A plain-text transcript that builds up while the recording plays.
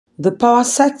The power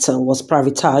sector was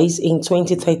privatized in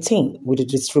 2013 with the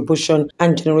distribution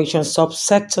and generation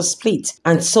sub-sector split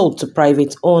and sold to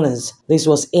private owners. This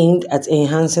was aimed at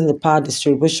enhancing the power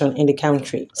distribution in the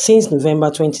country. Since November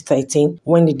 2013,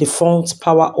 when the defunct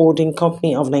Power Holding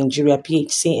Company of Nigeria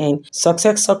 (PHCN)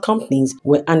 successor companies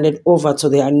were handed over to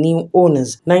their new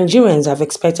owners, Nigerians have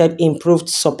expected improved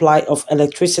supply of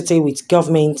electricity, with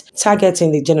government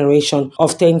targeting the generation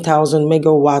of 10,000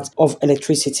 megawatts of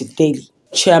electricity daily.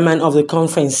 Chairman of the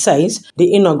conference says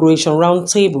the inauguration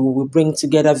roundtable will bring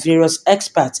together various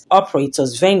experts,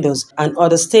 operators, vendors, and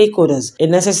other stakeholders. A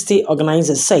necessity,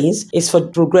 organizer says, is for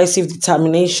progressive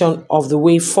determination of the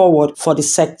way forward for the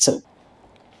sector.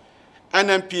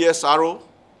 NMPSRO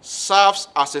serves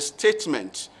as a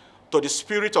statement to the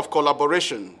spirit of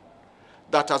collaboration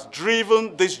that has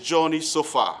driven this journey so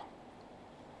far.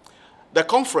 The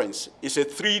conference is a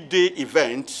 3-day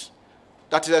event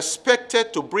that is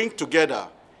expected to bring together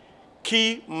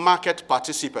key market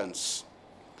participants,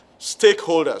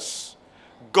 stakeholders,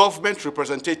 government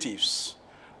representatives,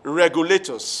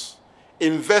 regulators,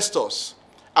 investors,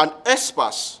 and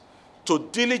experts to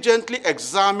diligently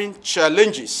examine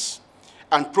challenges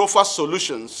and proffer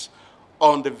solutions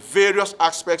on the various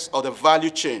aspects of the value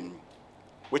chain,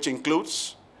 which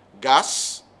includes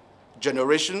gas,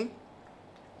 generation,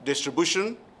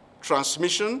 distribution,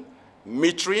 transmission,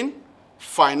 metering,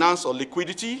 finance or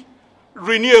liquidity,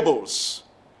 renewables,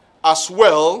 as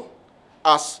well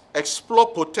as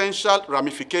explore potential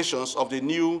ramifications of the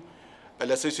new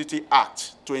Electricity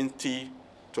Act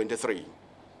 2023.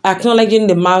 Acknowledging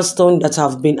the milestones that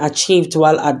have been achieved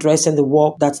while addressing the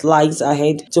work that lies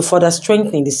ahead to further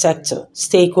strengthen the sector,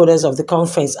 stakeholders of the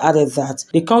conference added that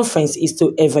the conference is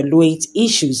to evaluate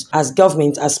issues as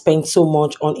government has spent so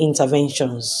much on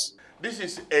interventions. This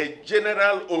is a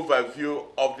general overview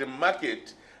of the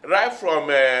market, right from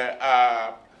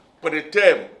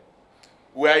pre-term,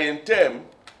 we are in term,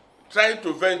 trying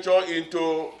to venture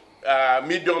into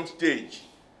medium stage.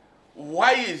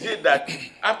 Why is it that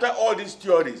after all these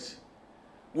theories,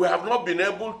 we have not been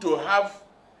able to have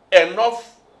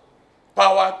enough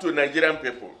power to Nigerian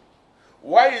people?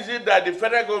 Why is it that the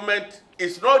federal government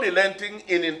is not relenting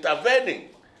in intervening?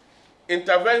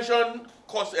 Intervention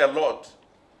costs a lot,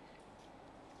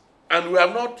 and we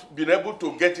have not been able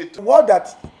to get it. What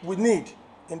that we need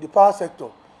in the power sector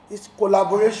is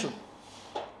collaboration,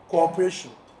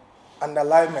 cooperation, and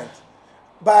alignment.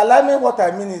 By alignment, what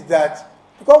I mean is that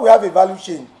because we have a value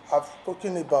chain, I've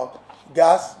spoken about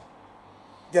gas,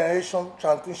 generation,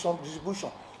 transmission, distribution.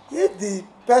 If the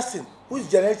person who is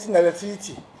generating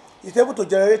electricity is able to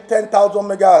generate 10,000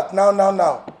 megawatts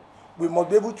now, we must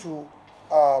be able to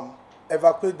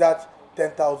evacuate that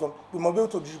 10,000. We must be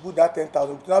able to distribute that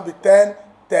 10,000. It will now be 10,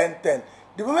 10, 10.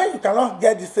 The moment you cannot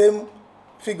get the same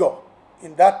figure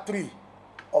in that tree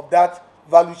of that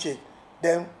value chain,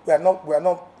 then we are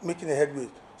not making a headway.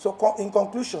 So in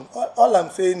conclusion, all I'm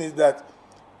saying is that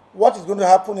what is going to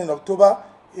happen in October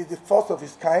is the first of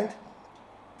its kind.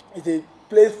 It's a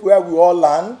place where we all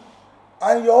learn,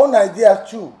 and your own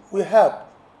ideas too will help.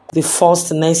 The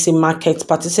first NESI market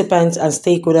participants and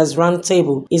stakeholders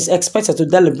roundtable is expected to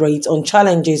deliberate on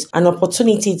challenges and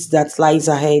opportunities that lies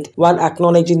ahead, while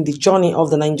acknowledging the journey of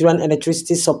the Nigerian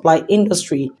electricity supply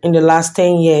industry in the last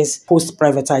 10 years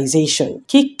post-privatization.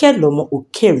 Kike Lomo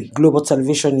Okeri, Global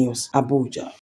Television News, Abuja.